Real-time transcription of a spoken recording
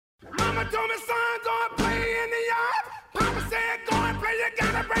Mama told me, son, go and play in the yard. Papa said, go and play, you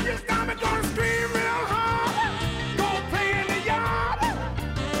gotta break your stomach, gonna scream real hard. Go play in the yard.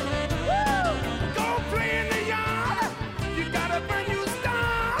 Woo! Go play in the yard. You gotta burn your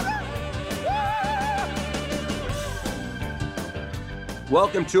stomach. Woo!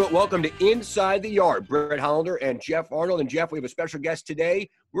 Welcome to it. Welcome to Inside the Yard. Brett Hollander and Jeff Arnold. And Jeff, we have a special guest today.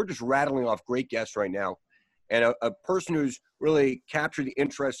 We're just rattling off great guests right now. And a person who's really captured the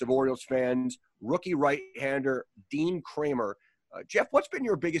interest of Orioles fans, rookie right-hander Dean Kremer. Jeff, what's been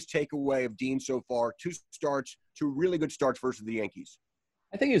your biggest takeaway of Dean so far? Two really good starts versus the Yankees.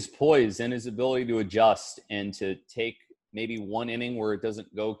 I think his poise and his ability to adjust and to take maybe one inning where it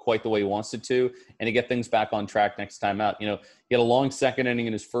doesn't go quite the way he wants it to, and to get things back on track next time out. You know, he had a long second inning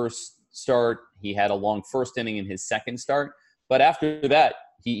in his first start. He had a long first inning in his second start. But after that,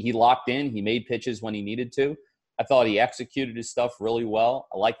 he locked in. He made pitches when he needed to. I thought he executed his stuff really well.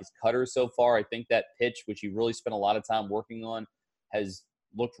 I like his cutter so far. I think that pitch, which he really spent a lot of time working on, has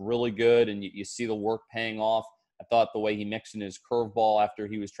looked really good, and you see the work paying off. I thought the way he mixed in his curveball after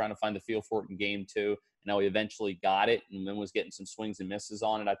he was trying to find the feel for it in game two, and how he eventually got it and then was getting some swings and misses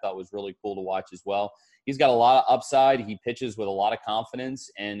on it, I thought was really cool to watch as well. He's got a lot of upside. He pitches with a lot of confidence,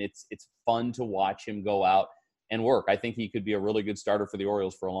 and it's fun to watch him go out and work. I think he could be a really good starter for the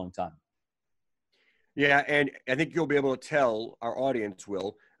Orioles for a long time. Yeah, and I think you'll be able to tell, our audience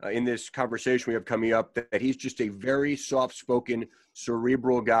will, in this conversation we have coming up, that he's just a very soft-spoken,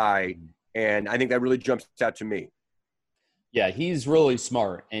 cerebral guy, and I think that really jumps out to me. Yeah, he's really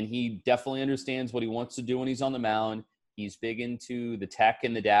smart, and he definitely understands what he wants to do when he's on the mound. He's big into the tech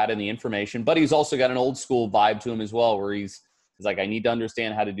and the data and the information, but he's also got an old-school vibe to him as well, where he's like, I need to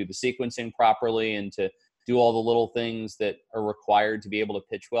understand how to do the sequencing properly and to do all the little things that are required to be able to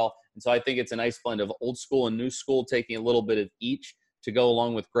pitch well. And so I think it's a nice blend of old school and new school, taking a little bit of each to go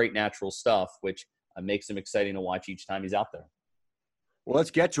along with great natural stuff, which makes him exciting to watch each time he's out there. Well,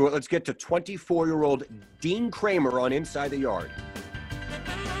 let's get to it. Let's get to 24-year-old Dean Kremer on Inside the Yard.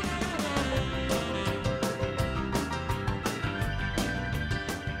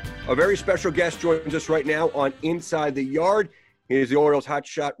 A very special guest joins us right now on Inside the Yard. He is the Orioles'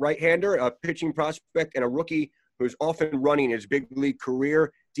 hotshot right-hander, a pitching prospect, and a rookie who's often running his big league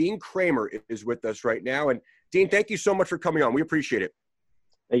career. Dean Kremer is with us right now. And, Dean, thank you so much for coming on. We appreciate it.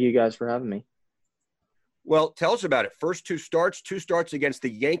 Thank you guys for having me. Well, tell us about it. First two starts against the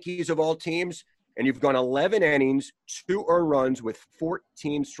Yankees of all teams, and you've gone 11 innings, 2 earned runs with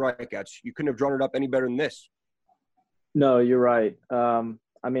 14 strikeouts. You couldn't have drawn it up any better than this. No, you're right. I'm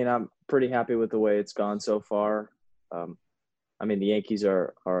pretty happy with the way it's gone so far. The Yankees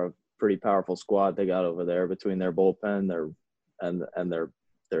are a pretty powerful squad they got over there between their bullpen,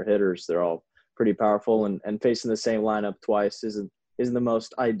 their hitters. They're all pretty powerful, and facing the same lineup twice isn't the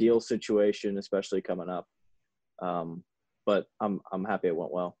most ideal situation, especially coming up. But I'm happy it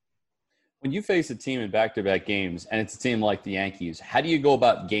went well. When you face a team in back-to-back games, and it's a team like the Yankees, how do you go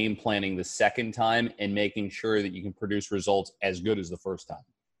about game planning the second time and making sure that you can produce results as good as the first time?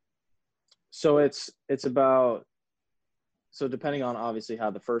 So it's about – so depending on obviously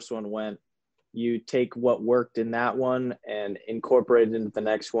how the first one went, you take what worked in that one and incorporate it into the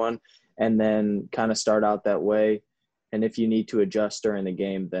next one, and then kind of start out that way. And if you need to adjust during the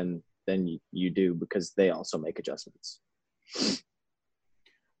game, then you do, because they also make adjustments.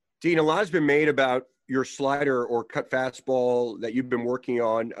 Dean, a lot has been made about your slider or cut fastball that you've been working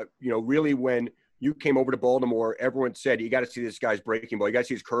on. Really when you came over to Baltimore, everyone said, you got to see this guy's breaking ball. You got to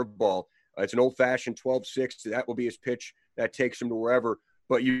see his curveball. It's an old-fashioned 12-6. That will be his pitch that takes him to wherever.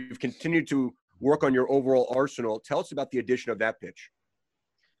 But you've continued to work on your overall arsenal. Tell us about the addition of that pitch.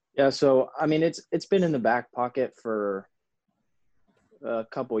 Yeah, so, it's been in the back pocket for a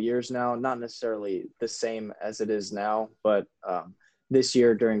couple of years now. Not necessarily the same as it is now, but this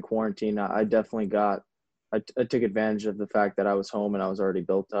year during quarantine, I definitely I took advantage of the fact that I was home and I was already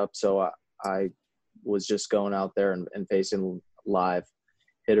built up. So I was just going out there and facing live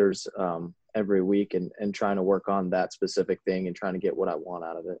hitters every week and trying to work on that specific thing and trying to get what I want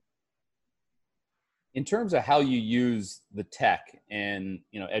out of it. In terms of how you use the tech and,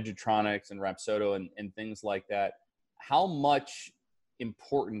 Edutronics and Rapsodo and things like that, how much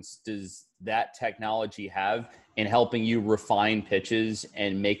importance does that technology have in helping you refine pitches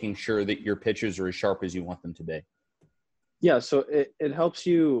and making sure that your pitches are as sharp as you want them to be? Yeah, so it helps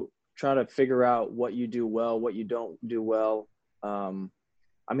you try to figure out what you do well, what you don't do well.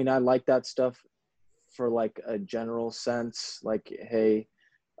 I like that stuff for like a general sense, like, hey,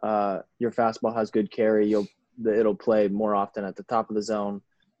 your fastball has good carry. It'll play more often at the top of the zone,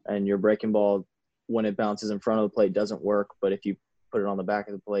 and your breaking ball, when it bounces in front of the plate, doesn't work. But if you put it on the back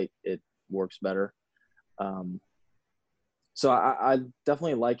of the plate, it works better. So I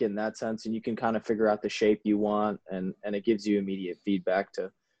definitely like it in that sense, and you can kind of figure out the shape you want, and it gives you immediate feedback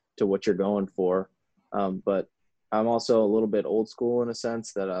to what you're going for. But I'm also a little bit old school in a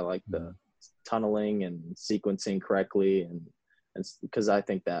sense that I like the tunneling and sequencing correctly, and because I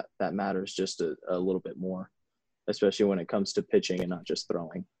think that matters just a little bit more, especially when it comes to pitching and not just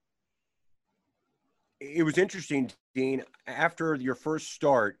throwing. It was interesting, Dean. After your first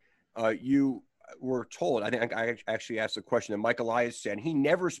start, you were told, I think I actually asked the question that Mike Elias said, he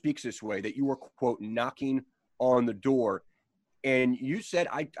never speaks this way, that you were, quote, knocking on the door. And you said,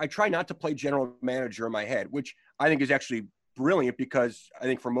 I try not to play general manager in my head, which I think is actually brilliant, because I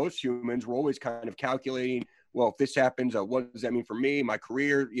think for most humans, we're always kind of calculating, well, if this happens, what does that mean for me, my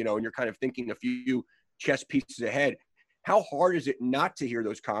career, and you're kind of thinking a few chess pieces ahead. How hard is it not to hear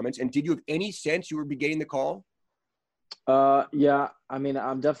those comments? And did you have any sense you were getting the call? Yeah, I mean,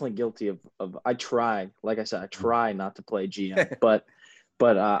 I'm definitely guilty of I try, like I said, I try not to play GM, but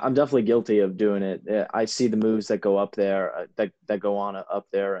I'm definitely guilty of doing it. I see the moves that go up there, that go on up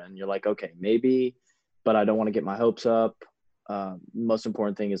there, and you're like, okay, maybe, but I don't want to get my hopes up. Most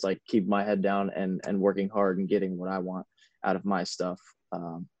important thing is like keep my head down and working hard and getting what I want out of my stuff.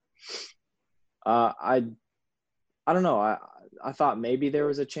 I don't know. I thought maybe there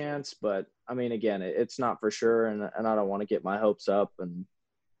was a chance, but I mean, again, it's not for sure, and I don't want to get my hopes up, and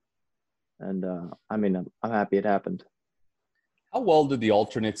I mean, I'm happy it happened. How well did the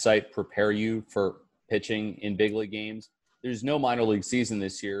alternate site prepare you for pitching in big league games? There's no minor league season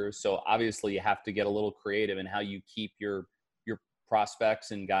this year, so obviously you have to get a little creative in how you keep your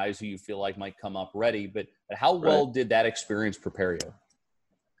prospects and guys who you feel like might come up ready. But how well did that experience prepare you?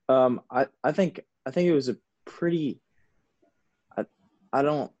 I think it was a pretty. I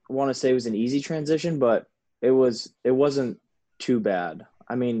don't want to say it was an easy transition, but it wasn't too bad.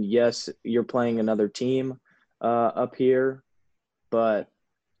 I mean, yes, you're playing another team up here, but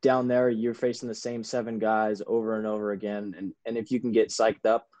down there you're facing the same 7 guys over and over again. And if you can get psyched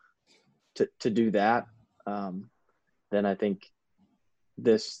up to do that, then I think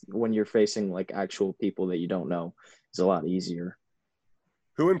when you're facing like actual people that you don't know, is a lot easier.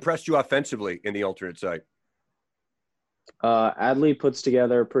 Who impressed you offensively in the alternate site? Adley puts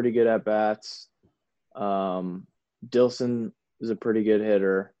together pretty good at bats. Dilson is a pretty good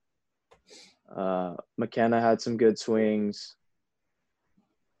hitter. McKenna had some good swings.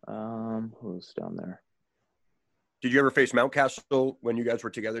 Who's down there? Did you ever face Mountcastle when you guys were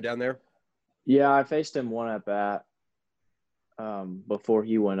together down there? Yeah, I faced him one at bat before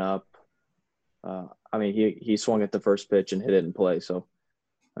he went up. I mean, he swung at the first pitch and hit it in play. So,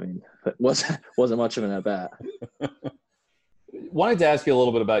 I mean, it wasn't much of an at bat. Wanted to ask you a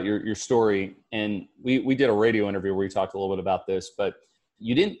little bit about your story, and we did a radio interview where we talked a little bit about this, but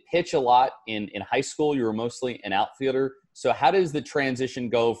you didn't pitch a lot in high school. You were mostly an outfielder. So how does the transition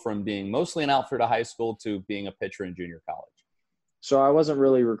go from being mostly an outfielder to high school to being a pitcher in junior college? So I wasn't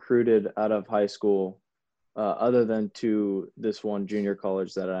really recruited out of high school other than to this one junior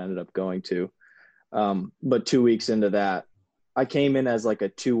college that I ended up going to. But 2 weeks into that, I came in as like a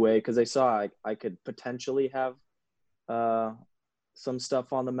two-way because they saw I could potentially have some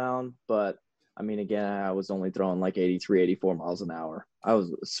stuff on the mound, but I mean, again, I was only throwing like 83, 84 miles an hour. I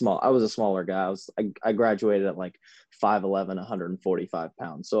was a smaller guy. I graduated at like 5'11", 145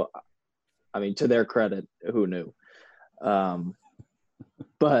 pounds. So, I mean, to their credit, who knew?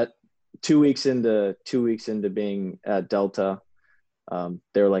 But 2 weeks into being at Delta,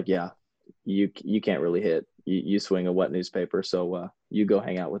 they were like, yeah, you can't really hit. You swing a wet newspaper. So you go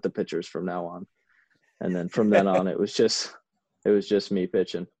hang out with the pitchers from now on. And then from then on, it was just me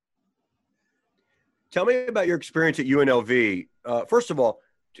pitching. Tell me about your experience at UNLV. First of all,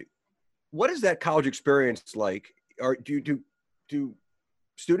 what is that college experience like? Do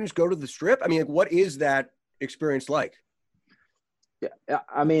students go to the Strip? I mean, what is that experience like? Yeah,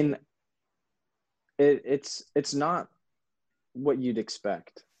 I mean, it's not what you'd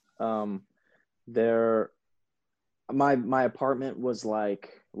expect. My apartment was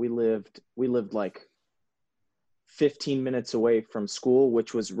like we lived like 15 minutes away from school,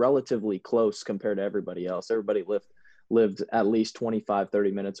 which was relatively close compared to everybody else. Everybody lived at least 25,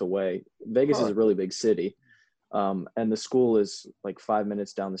 30 minutes away. Vegas is a really big city. And the school is like 5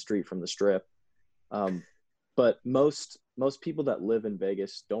 minutes down the street from the Strip. But most people that live in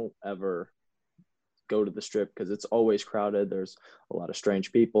Vegas don't ever go to the Strip because it's always crowded. There's a lot of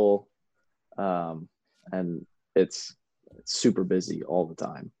strange people. And it's super busy all the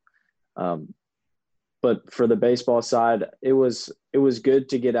time. But for the baseball side, it was good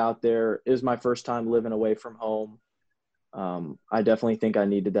to get out there. It was my first time living away from home. I definitely think I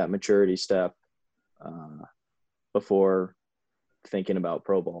needed that maturity step before thinking about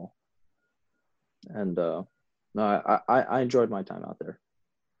pro ball. And no, I enjoyed my time out there.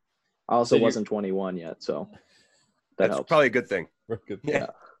 I also wasn't 21 yet, so that's helps. Probably a good thing. Yeah.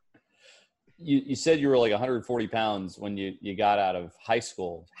 You said you were like 140 pounds when you got out of high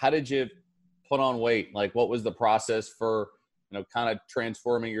school. How did you put on weight? Like, what was the process for, kind of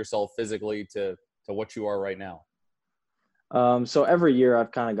transforming yourself physically to what you are right now? So every year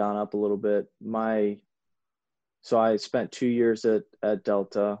I've kind of gone up a little bit. So I spent 2 years at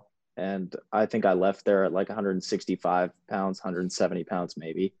Delta, and I think I left there at like 165 pounds, 170 pounds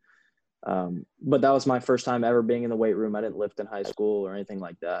maybe. But that was my first time ever being in the weight room. I didn't lift in high school or anything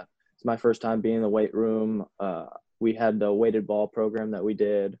like that. It's my first time being in the weight room. We had the weighted ball program that we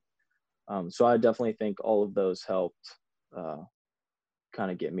did. So I definitely think all of those helped kind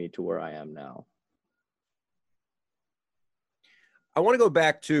of get me to where I am now. I want to go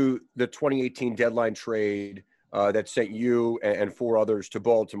back to the 2018 deadline trade that sent you and 4 others to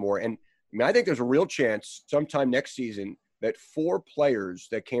Baltimore. And I think there's a real chance sometime next season that 4 players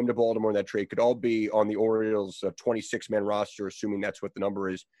that came to Baltimore in that trade could all be on the Orioles' 26-man roster, assuming that's what the number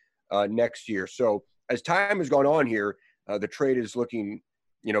is next year. So as time has gone on here, the trade is looking,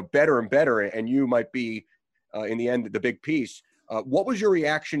 better and better, and you might be, in the end, the big piece. What was your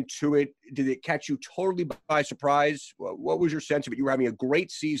reaction to it? Did it catch you totally by surprise? What was your sense of it? You were having a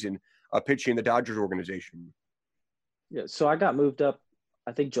great season pitching the Dodgers organization. Yeah, so I got moved up,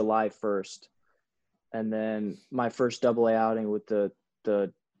 I think July 1st. And then my first Double-A outing with the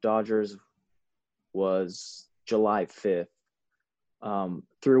Dodgers was July 5th.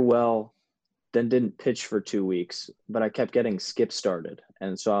 Threw well, then didn't pitch for 2 weeks, but I kept getting skip started.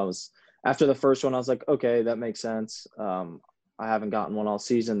 And so after the first one, I was like, okay, that makes sense. I haven't gotten one all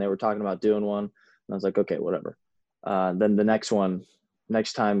season. They were talking about doing one. And I was like, okay, whatever. Then the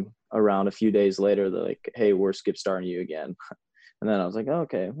next time around a few days later, they're like, hey, we're skip starting you again. And then I was like, oh,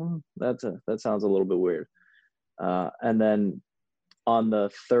 okay, well, that sounds a little bit weird. And then on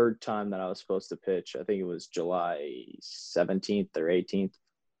the third time that I was supposed to pitch, I think it was July 17th or 18th.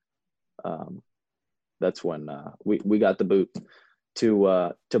 That's when we got the boot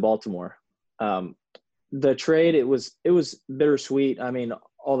to Baltimore. The trade, it was bittersweet. I mean,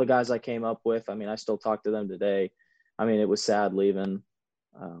 all the guys I came up with, I mean, I still talk to them today. I mean, it was sad leaving.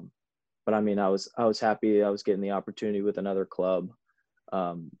 But I mean, I was happy I was getting the opportunity with another club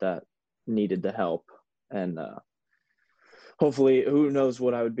that needed the help, and hopefully, who knows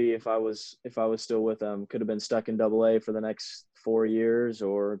what I would be if I was still with them. Could have been stuck in Double-A for the next 4 years,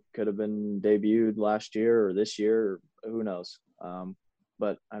 or could have been debuted last year or this year. Or who knows?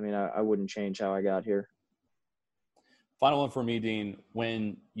 But I mean, I wouldn't change how I got here. Final one for me, Dean.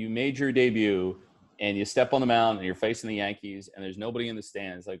 When you made your debut and you step on the mound and you're facing the Yankees and there's nobody in the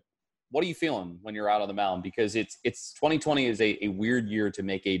stands, like, what are you feeling when you're out on the mound? Because it's 2020 is a weird year to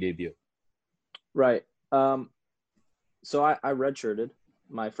make a debut. Right. So I redshirted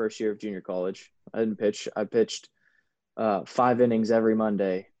my first year of junior college. I didn't pitch. I pitched 5 innings every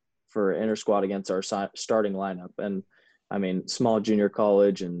Monday for inter-squad against our starting lineup. And I mean, small junior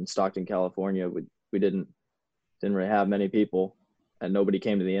college in Stockton, California, we didn't really have many people, and nobody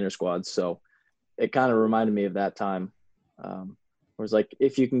came to the inter-squad. So it kind of reminded me of that time. Where it's like,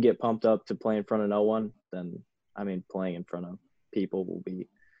 if you can get pumped up to play in front of no one, then, I mean, playing in front of people will be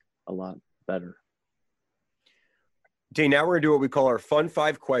a lot better. Dane, now we're going to do what we call our fun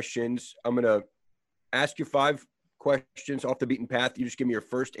 5 questions. I'm going to ask you 5 questions off the beaten path. You just give me your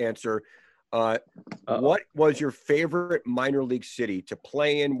first answer. What was your favorite minor league city to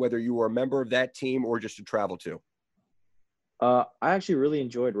play in, whether you were a member of that team or just to travel to? I actually really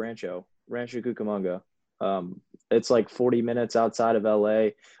enjoyed Rancho Cucamonga. It's like 40 minutes outside of LA.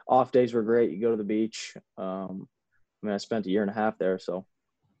 Off days were great. You go to the beach. I mean, I spent a year and a half there, so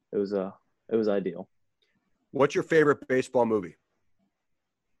it was ideal. What's your favorite baseball movie?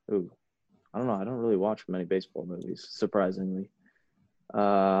 Ooh, I don't know. I don't really watch many baseball movies, surprisingly.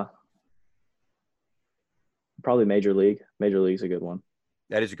 Probably Major League. Major League's a good one.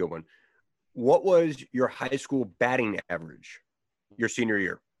 That is a good one. What was your high school batting average your senior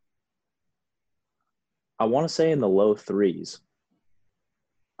year? I want to say in the low 3s.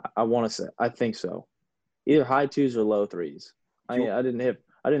 I think so. Either high 2s or low 3s. I didn't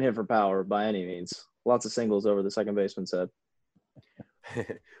hit for power by any means. Lots of singles over the second baseman's head.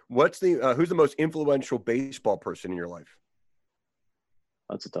 Who's the most influential baseball person in your life?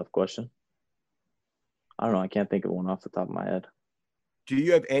 That's a tough question. I don't know. I can't think of one off the top of my head. Do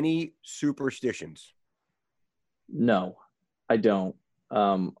you have any superstitions? No, I don't.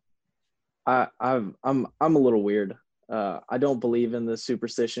 I'm a little weird. I don't believe in the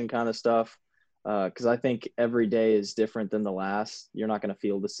superstition kind of stuff because I think every day is different than the last. You're not going to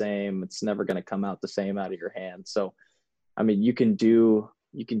feel the same. It's never going to come out the same out of your hand. So, I mean, you can do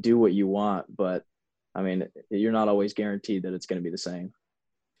what you want, but I mean, you're not always guaranteed that it's going to be the same.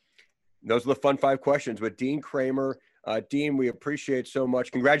 Those are the fun 5 questions with Dean Kremer. Dean, we appreciate so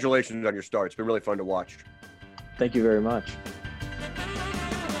much. Congratulations on your start. It's been really fun to watch. Thank you very much.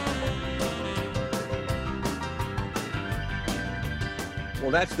 Well,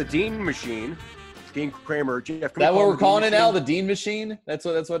 that's the Dean Machine. Dean Kremer. Jeff, Is that what we're calling it now? The Dean Machine? That's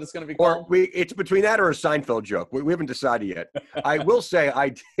what it's going to be called? Or it's between that or a Seinfeld joke. We haven't decided yet. I will say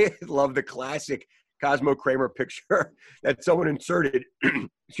I did love the classic Cosmo Kramer picture that someone inserted,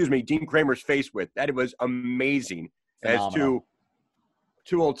 excuse me, Dean Kramer's face with. That was amazing. Phenomenal. As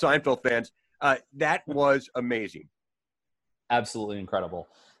two old Seinfeld fans. That was amazing. Absolutely incredible.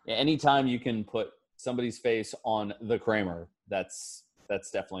 Anytime you can put somebody's face on the Kremer, that's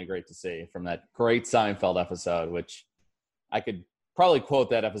definitely great to see from that great Seinfeld episode, which I could probably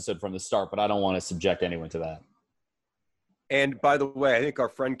quote that episode from the start, but I don't want to subject anyone to that. And by the way, I think our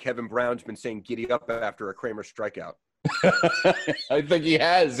friend Kevin Brown's been saying giddy up after a Kramer strikeout. I think he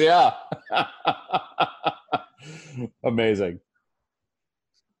has, yeah. Amazing.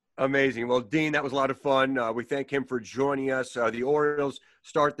 Amazing. Well, Dean, that was a lot of fun. We thank him for joining us. The Orioles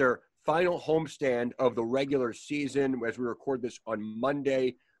start their final homestand of the regular season as we record this on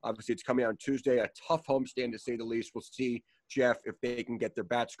Monday. Obviously, it's coming out on Tuesday. A tough homestand, to say the least. We'll see, Jeff, if they can get their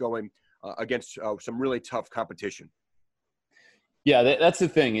bats going against some really tough competition. Yeah, that's the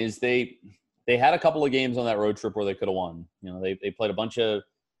thing is they had a couple of games on that road trip where they could have won. You know, they played a bunch of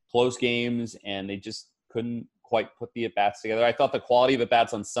close games, and they just couldn't quite put the at-bats together. I thought the quality of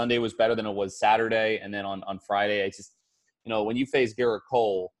at-bats on Sunday was better than it was Saturday, and then on Friday, I just, you know, when you face Garrett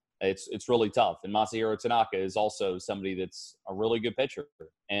Cole, it's really tough. And Masahiro Tanaka is also somebody that's a really good pitcher.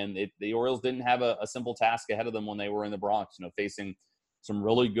 And the Orioles didn't have a simple task ahead of them when they were in the Bronx, you know, facing some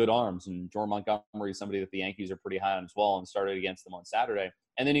really good arms. And Jordan Montgomery is somebody that the Yankees are pretty high on as well and started against them on Saturday.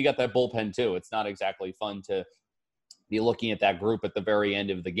 And then you got that bullpen too. It's not exactly fun to be looking at that group at the very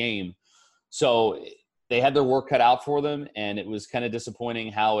end of the game. So they had their work cut out for them, and it was kind of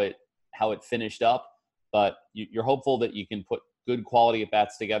disappointing how it finished up. But you're hopeful that you can put good quality at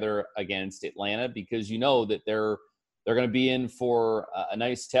bats together against Atlanta, because you know that they're going to be in for a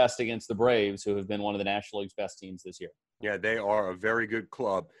nice test against the Braves, who have been one of the National League's best teams this year. Yeah, they are a very good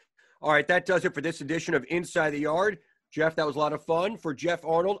club. All right, that does it for this edition of Inside the Yard. Jeff, that was a lot of fun. For Jeff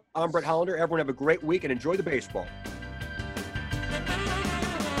Arnold, I'm Brett Hollander. Everyone have a great week and enjoy the baseball.